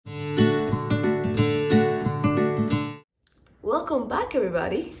Welcome back,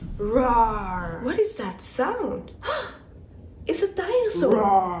 everybody. Roar! What is that sound? It's a dinosaur.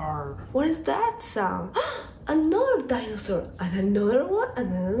 Roar! What is that sound? Another dinosaur, and another one,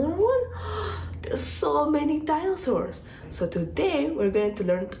 and another one. There's so many dinosaurs. So today we're going to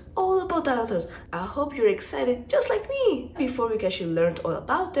learn all about dinosaurs. I hope you're excited just like me. Before we actually learned all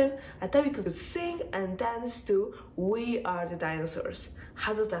about them, I thought we could sing and dance to We Are the Dinosaurs.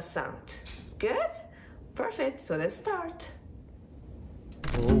 How does that sound? Good? Perfect, so let's start.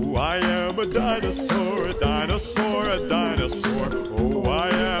 Oh, I am a dinosaur, a dinosaur, a dinosaur. Oh, I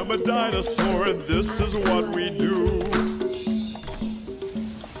am a dinosaur, and this is what we do.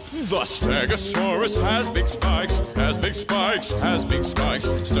 The Stegosaurus has big spikes, has big spikes, has big spikes.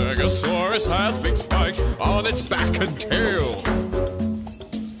 Stegosaurus has big spikes on its back and tail.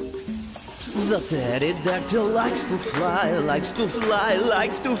 The pterodactyl likes to fly, likes to fly,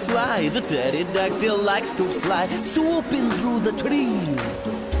 likes to fly. The pterodactyl likes to fly, swooping through the trees.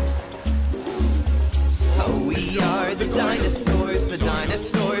 Oh, we are the dinosaurs, the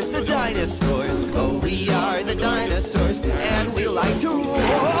dinosaurs, the dinosaurs. Oh, we are the dinosaurs, and we like to roar.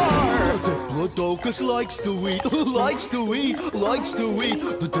 The Diplodocus likes to eat, likes to eat, likes to eat.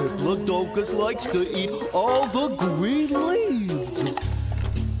 The Diplodocus likes to eat all the green leaves.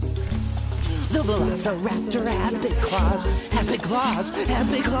 The Velociraptor has big claws, has big claws, has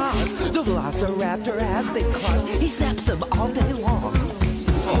big claws. The Velociraptor has big claws, he snaps them all day long.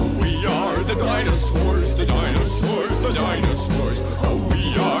 Oh, we are the dinosaurs, the dinosaurs, the dinosaurs. Oh,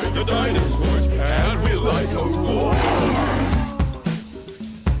 we are the dinosaurs, and we like to roar.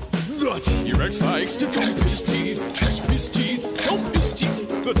 The T-Rex likes to chomp his teeth, chomp his teeth, chomp his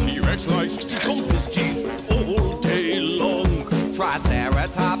teeth. The T-Rex likes to chomp his teeth all day long.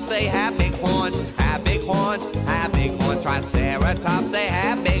 Triceratops, they have big horns, have big horns, have big horns. Triceratops, they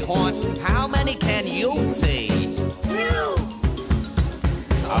have big horns. How many can you see?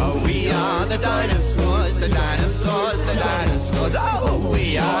 Oh, we are the dinosaurs, the dinosaurs, the dinosaurs. Oh,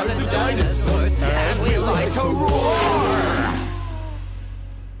 we are the dinosaurs, and we like to roar.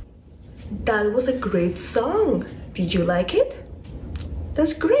 That was a great song. Did you like it?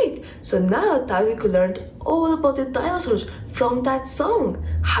 That's great. So now that we could learn all about the dinosaurs from that song.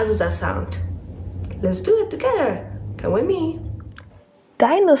 How does that sound? Let's do it together. Come with me.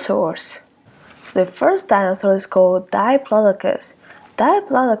 Dinosaurs. So the first dinosaur is called Diplodocus.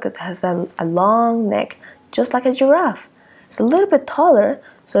 Diplodocus has a long neck, just like a giraffe. It's a little bit taller,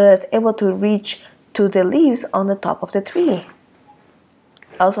 so that it's able to reach to the leaves on the top of the tree.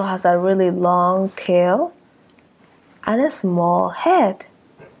 It also has a really long tail and a small head.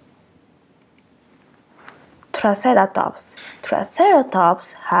 Triceratops.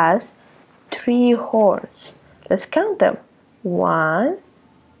 Triceratops has 3 horns. Let's count them. 1,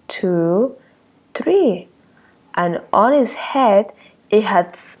 2, 3. And on its head, it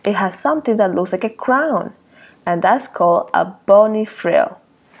has something that looks like a crown, and that's called a bony frill.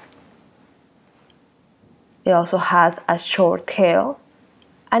 It also has a short tail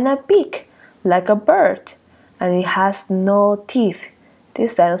and a beak like a bird, and it has no teeth.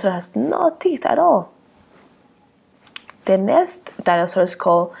 This dinosaur has no teeth at all. The next dinosaur is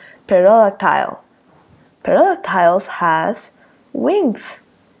called Pterodactyl. Pterodactyl has wings.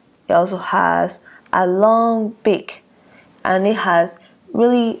 It also has a long beak, and it has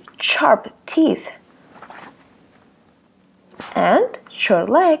really sharp teeth and short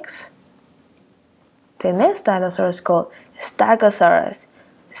legs. The next dinosaur is called Stegosaurus.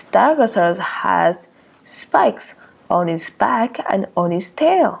 Stegosaurus has spikes on its back and on its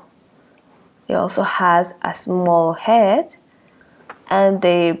tail. It also has a small head, and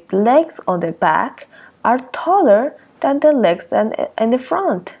the legs on the back are taller than the legs in the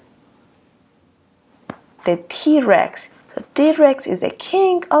front. The T-Rex. So T-Rex is the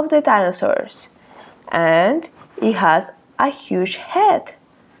king of the dinosaurs, and it has a huge head.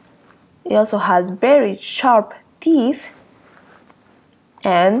 It also has very sharp teeth,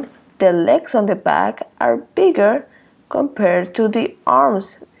 and the legs on the back are bigger compared to the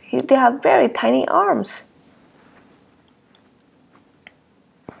arms. They have very tiny arms.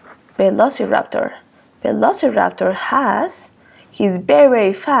 Velociraptor. Velociraptor he's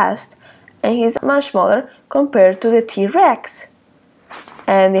very fast, and he's much smaller compared to the T-Rex.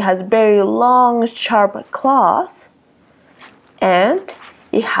 And it has very long, sharp claws, and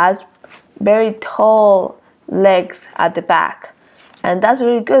it has very tall legs at the back. And that's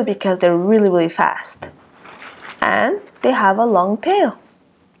really good because they're really, really fast. And they have a long tail.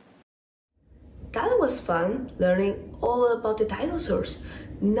 That was fun learning all about the dinosaurs.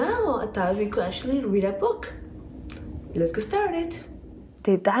 Now I thought we could actually read a book. Let's get started.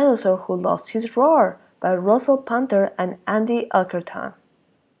 The dinosaur who lost his roar by Russell Punter and Andy Elkerton.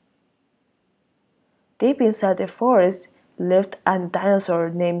 Deep inside the forest lived a dinosaur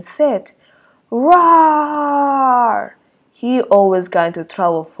named Sid. Roar! He always got into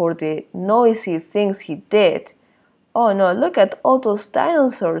trouble for the noisy things he did. Oh no, look at all those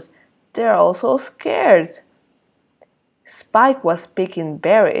dinosaurs. They're all so scared. Spike was picking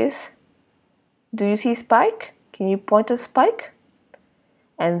berries. Do you see Spike? Can you point at Spike?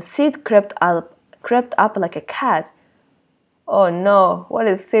 And Sid crept up like a cat. Oh no, what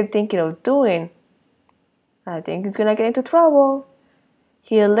is Sid thinking of doing? I think he's gonna get into trouble.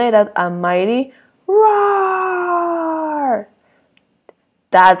 He let out a mighty roar.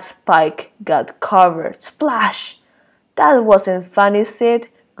 That Spike got covered. Splash! That wasn't funny, Sid,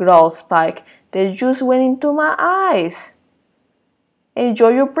 growled Spike. The juice went into my eyes. Enjoy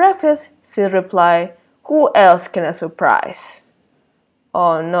your breakfast, Sid replied. Who else can I surprise?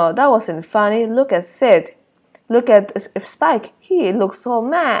 Oh no, that wasn't funny. Look at Sid. Look at Spike. He looks so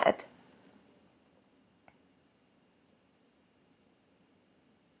mad.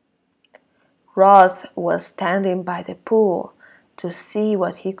 Ross was standing by the pool to see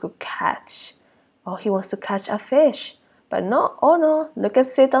what he could catch. Oh, he wants to catch a fish. But no, oh no, look at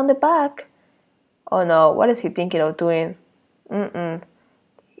Sid on the back. Oh no, what is he thinking of doing?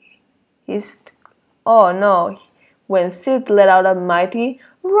 Oh no, when Sid let out a mighty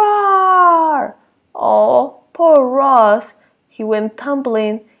roar. Oh, poor Ross. He went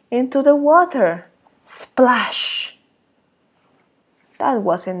tumbling into the water. Splash! That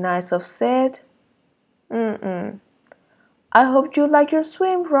wasn't nice of Sid. I hope you like your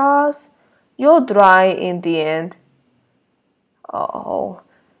swim, Ross. You'll dry in the end. Oh,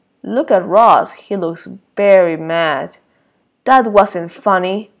 look at Ross. He looks very mad. That wasn't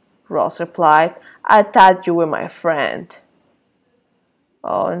funny, Ross replied. I thought you were my friend.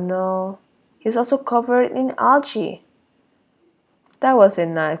 Oh no, he's also covered in algae. That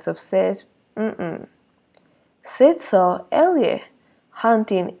wasn't nice of Sid. Sid saw Ellie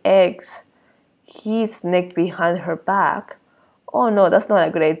hunting eggs. He sneaked behind her back. Oh no, that's not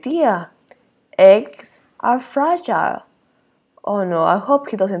a good idea. Eggs are fragile. Oh no, I hope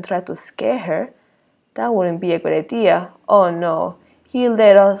he doesn't try to scare her. That wouldn't be a good idea. Oh no, he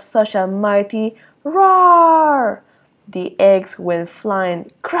let out such a mighty roar. The eggs went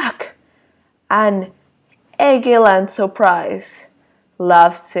flying, crack! An Eggland surprise,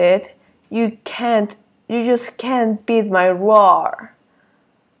 laughed Sid. You just can't beat my roar.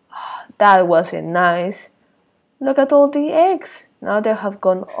 That wasn't nice. Look at all the eggs. Now they have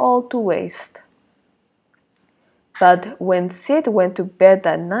gone all to waste. But when Sid went to bed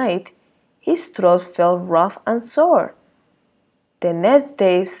that night, his throat felt rough and sore. The next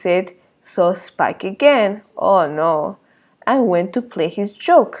day, Sid saw Spike again. Oh no, and went to play his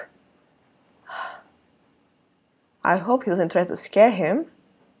joke. I hope he doesn't try to scare him.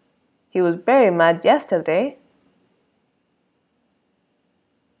 He was very mad yesterday.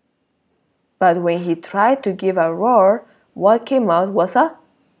 But when he tried to give a roar, what came out was a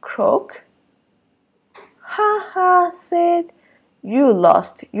croak. Ha ha, Sid, you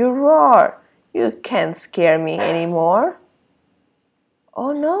lost your roar. You can't scare me anymore.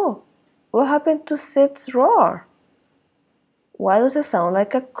 Oh no, what happened to Sid's roar? Why does it sound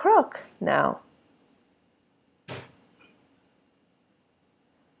like a croak now?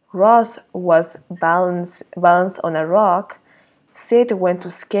 Ross was balanced on a rock. Sid went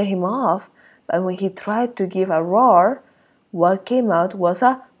to scare him off, but when he tried to give a roar, what came out was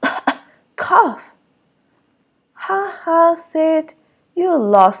a cough. Ha ha, Sid, you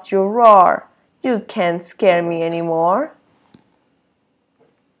lost your roar. You can't scare me anymore.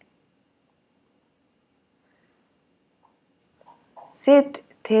 Sid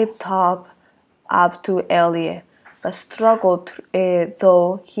tiptoed up to Ellie, but struggled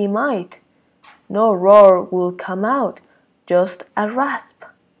though he might. No roar would come out, just a rasp.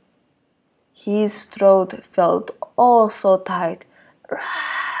 His throat felt all so tight.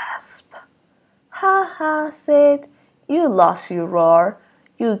 Rasp! Ha ha, Sid, you lost your roar.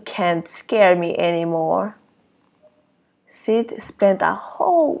 You can't scare me anymore. Sid spent a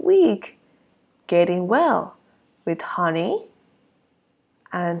whole week getting well with honey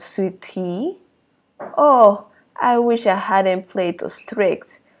and sweet tea. Oh, I wish I hadn't played those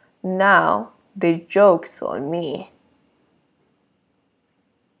tricks. Now the joke's on me.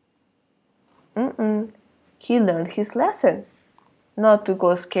 He learned his lesson. Not to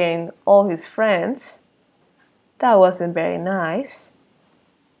go scaring all his friends. That wasn't very nice.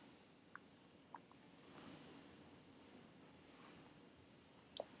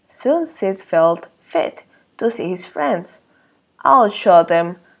 Soon Sid felt fit to see his friends. I'll show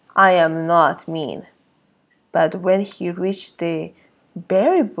them I am not mean, But when he reached the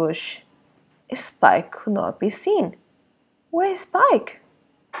berry bush, Spike could not be seen. Where is Spike?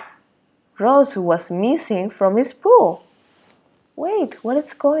 Rose was missing from his pool. Wait, what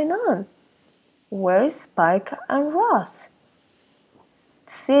is going on? Where is Spike and Ross?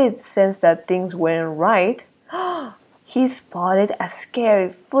 Sid sensed that things weren't right. He spotted a scary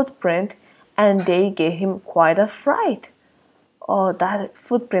footprint and they gave him quite a fright. Oh, that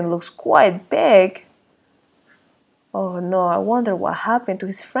footprint looks quite big. Oh no, I wonder what happened to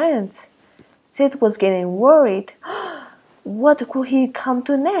his friends. Sid was getting worried. What could he come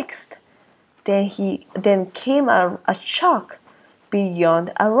to next? Then came a shock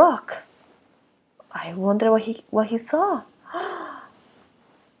beyond a rock. I wonder what he saw.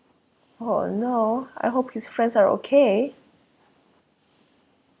 Oh no, I hope his friends are okay.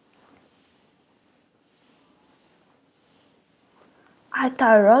 A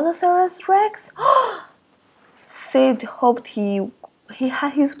Tyrannosaurus Rex? Sid hoped he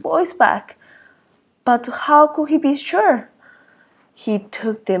had his voice back, but how could he be sure? He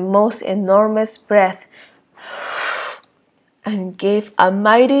took the most enormous breath and gave a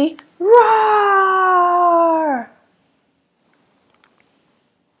mighty roar.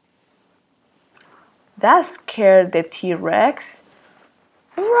 That scared the T-Rex.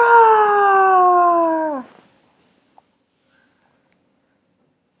 Roar!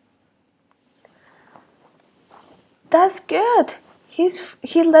 That's good.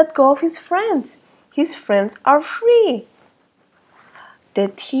 He let go of his friends. His friends are free.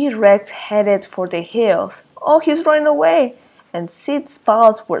 The T-Rex headed for the hills. Oh, he's running away. And Sid's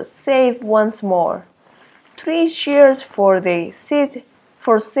pals were safe once more. 3 cheers for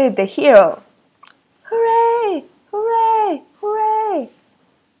Sid the hero. Hooray! Hooray! Hooray!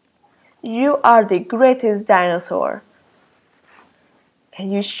 You are the greatest dinosaur.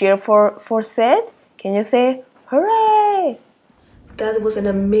 Can you cheer for Sid? Can you say hooray? That was an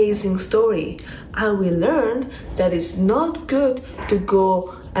amazing story, and we learned that it's not good to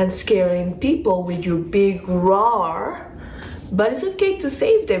go and scaring people with your big roar, but it's okay to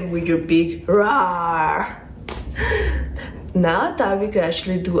save them with your big roar. Now that we could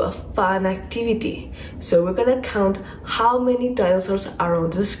actually do a fun activity, so we're gonna count how many dinosaurs are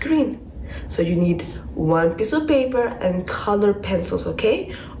on the screen. So you need 1 piece of paper and color pencils,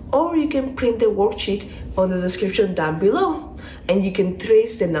 okay? Or you can print the worksheet on the description down below. And you can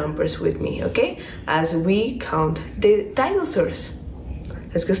trace the numbers with me, okay? As we count the dinosaurs.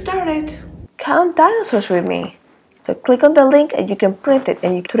 Let's get started. Count dinosaurs with me. So click on the link and you can print it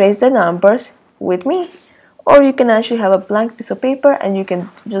and you can trace the numbers with me. Or you can actually have a blank piece of paper and you can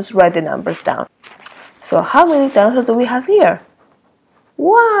just write the numbers down. So how many dinosaurs do we have here?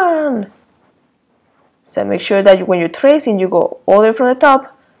 1. So make sure that when you're tracing, you go all the way from the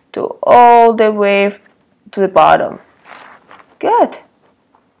top to all the way to the bottom. Good.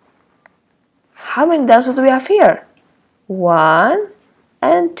 How many dinosaurs do we have here? 1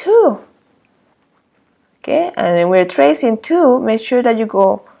 and 2. Okay, and then we're tracing 2. Make sure that you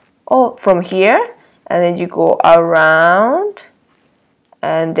go from here, and then you go around,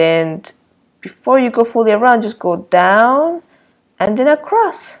 and then before you go fully around, just go down and then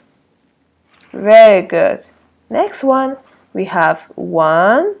across. Very good. Next one, we have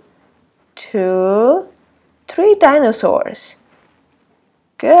 1, 2, 3 dinosaurs.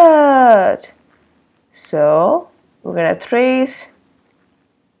 Good. So we're gonna trace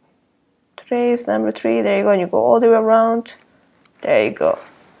number 3. There you go. And you go all the way around. There you go.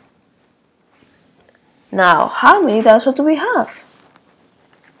 Now, how many dinosaurs do we have?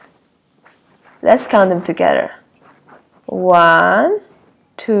 Let's count them together. 1,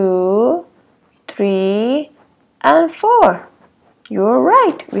 2, 3, and 4. You're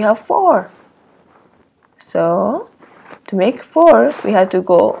right. We have 4. So to make 4, we have to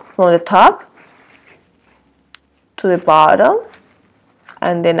go from the top to the bottom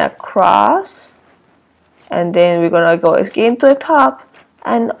and then across, and then we're gonna go again to the top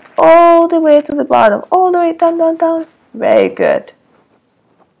and all the way to the bottom, all the way down, down, down. Very good.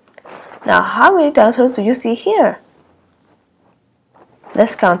 Now, how many dinosaurs do you see here?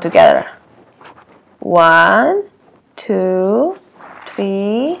 Let's count together. 1, 2,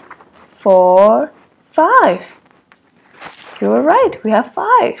 3, 4, 5. You were right, we have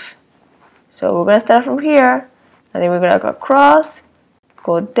 5. So we're gonna start from here, and then we're gonna go across,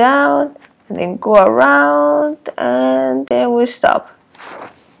 go down, and then go around, and then we stop.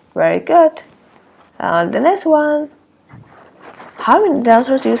 Very good. Now the next one. How many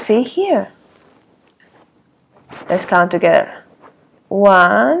dinosaurs do you see here? Let's count together.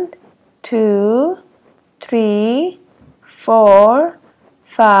 1, 2, 3, 4,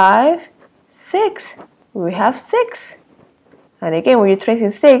 5, 6. we have 6. And again, when you're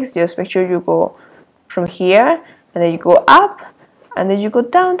tracing 6, just make sure you go from here, and then you go up, and then you go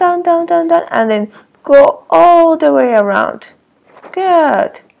down, down, down, down, down, and then go all the way around.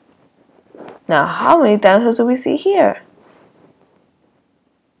 Good. Now, how many dinosaurs do we see here?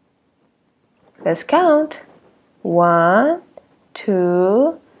 Let's count. 1,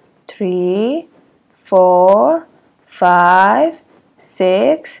 2, 3, 4, 5,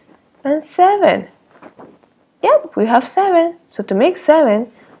 6, and 7. Yep, we have 7. So to make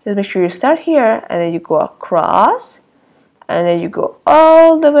 7, just make sure you start here, and then you go across, and then you go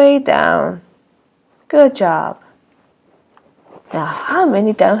all the way down. Good job. Now, how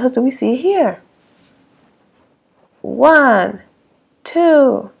many dinosaurs do we see here? 1,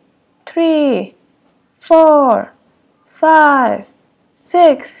 2, 3, 4, 5,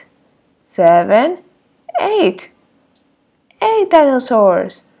 6, 7, 8. 8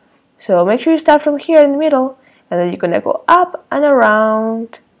 dinosaurs. So make sure you start from here in the middle, and then you're gonna go up and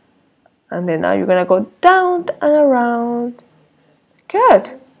around, and then now you're gonna go down and around.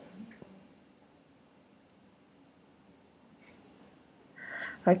 Good.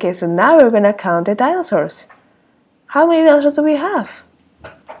 Okay, so now we're gonna count the dinosaurs. How many dinosaurs do we have?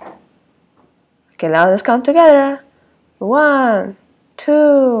 Okay, now let's count together. 1,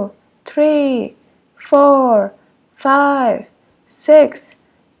 2, 3, 4, 5, 6,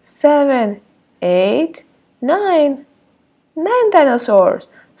 7, 8, 9. 9 dinosaurs.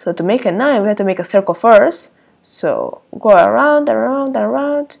 So to make a 9, we have to make a circle first. So go around, around,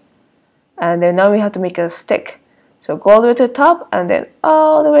 around. And then now we have to make a stick. So go all the way to the top and then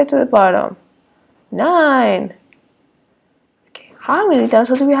all the way to the bottom. 9. Okay, how many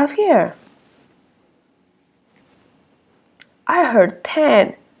dinosaurs do we have here? I heard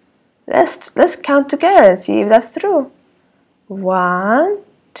 10. Let's count together and see if that's true. 1,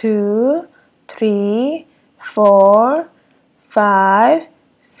 2, 3, 4, 5,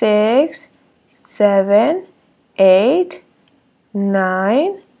 6, 7, 8,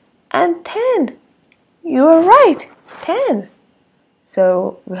 9, and 10. You are right, 10.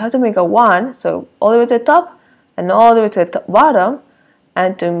 So we have to make a 1, so all the way to the top and all the way to the bottom.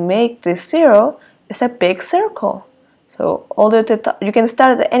 And to make this 0, it's a big circle. So all the way to the top, you can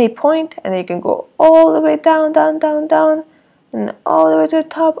start at any point, and then you can go all the way down, down, down, down, and all the way to the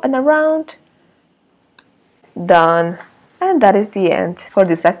top and around. Done. And that is the end for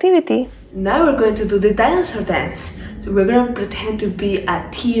this activity. Now we're going to do the dinosaur dance. So we're going to pretend to be a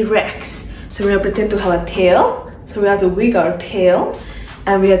T-Rex. So we're going to pretend to have a tail. So we have to wig our tail.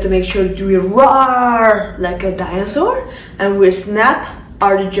 And we have to make sure we roar like a dinosaur. And we snap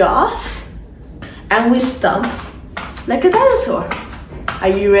our jaws. And we stomp like a dinosaur. Are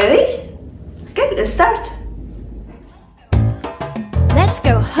you ready? Okay, let's start. Let's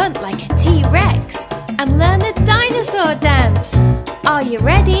go hunt like a T-Rex and learn the dinosaur dance. Are you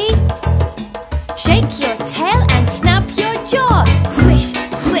ready? Shake your tail and snap your jaw. Swish,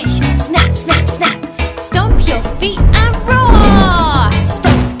 swish, snap, snap, snap. Stomp your feet and roar.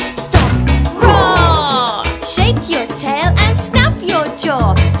 Stomp, stomp, roar. Shake your tail and snap your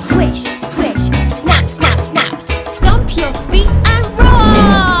jaw. Swish, swish, snap, snap, snap. Stomp your feet and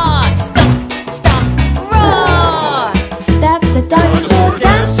roar. Stomp, stomp, roar. That's the dinosaur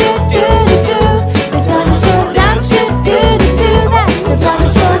dance. Do, do, do, do. The dinosaur dance. Do, do, do, do. That's the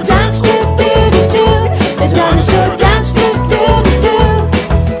dinosaur dance. Do, do, do, do. The dinosaur dance. Do, do, do, do.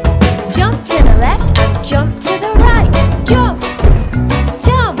 Jump to the left and jump to the right. Jump,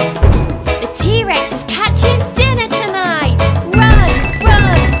 jump. The T-Rex is catching dinner tonight. Run,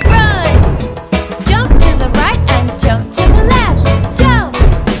 run, run. Jump to the right and jump to the left. Jump,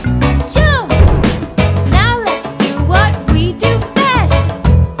 jump. Now let's do what we do best.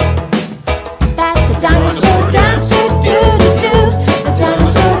 That's the dinosaur dance. Do, do, do, do. The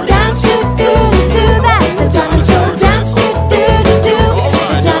dinosaur dance. Do, do, do, do. That's the dinosaur dance. Do, do, do, do.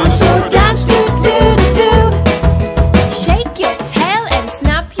 The dinosaur dance. Do, do, do, do. Shake your tail and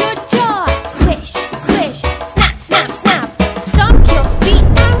snap your jaw. Swish, swish, snap, snap, snap. Stomp your feet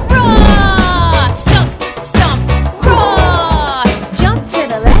and roar. Stomp, stomp, roar. Jump to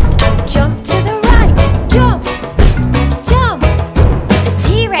the left and jump to the right. Jump, jump. The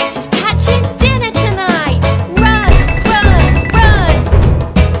T-Rex is catching dinner tonight. Run, run, run.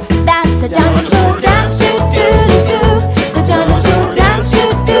 That's the dinosaur dance. Do, do, do, do. The dinosaur dance. Do,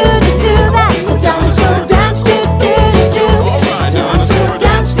 do, do, do. That's the dinosaur dance. Do, do, do, do. The dinosaur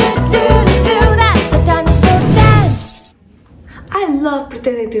dance. Do, do, do, do. That's the dinosaur dance. I love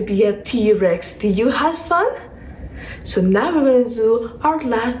pretending to be a T-Rex. Did you have fun? So now we're going to do our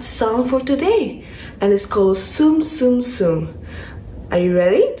last song for today. And it's called Zoom, Zoom, Zoom. Are you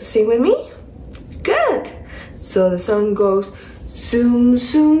ready to sing with me? Good. So the song goes, zoom,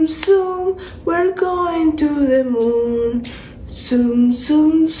 zoom, zoom, we're going to the moon. Zoom,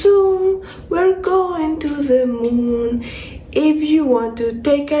 zoom, zoom, we're going to the moon. If you want to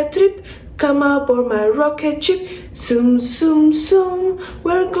take a trip, come aboard my rocket ship. Zoom, zoom, zoom,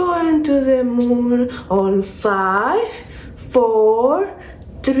 we're going to the moon. On 5, 4,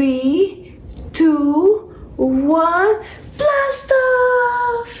 3, 2, 1, blast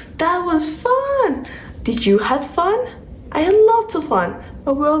off! That was fun! Did you have fun? I had lots of fun,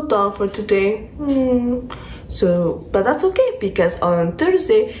 but we're all done for today. But that's okay, because on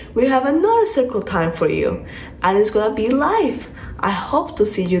Thursday we have another circle time for you, and it's gonna be live. I hope to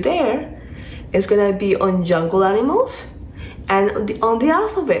see you there. It's gonna be on jungle animals and on the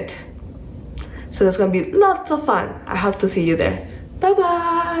alphabet. So there's gonna be lots of fun. I hope to see you there. Bye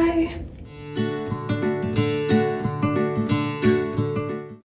bye.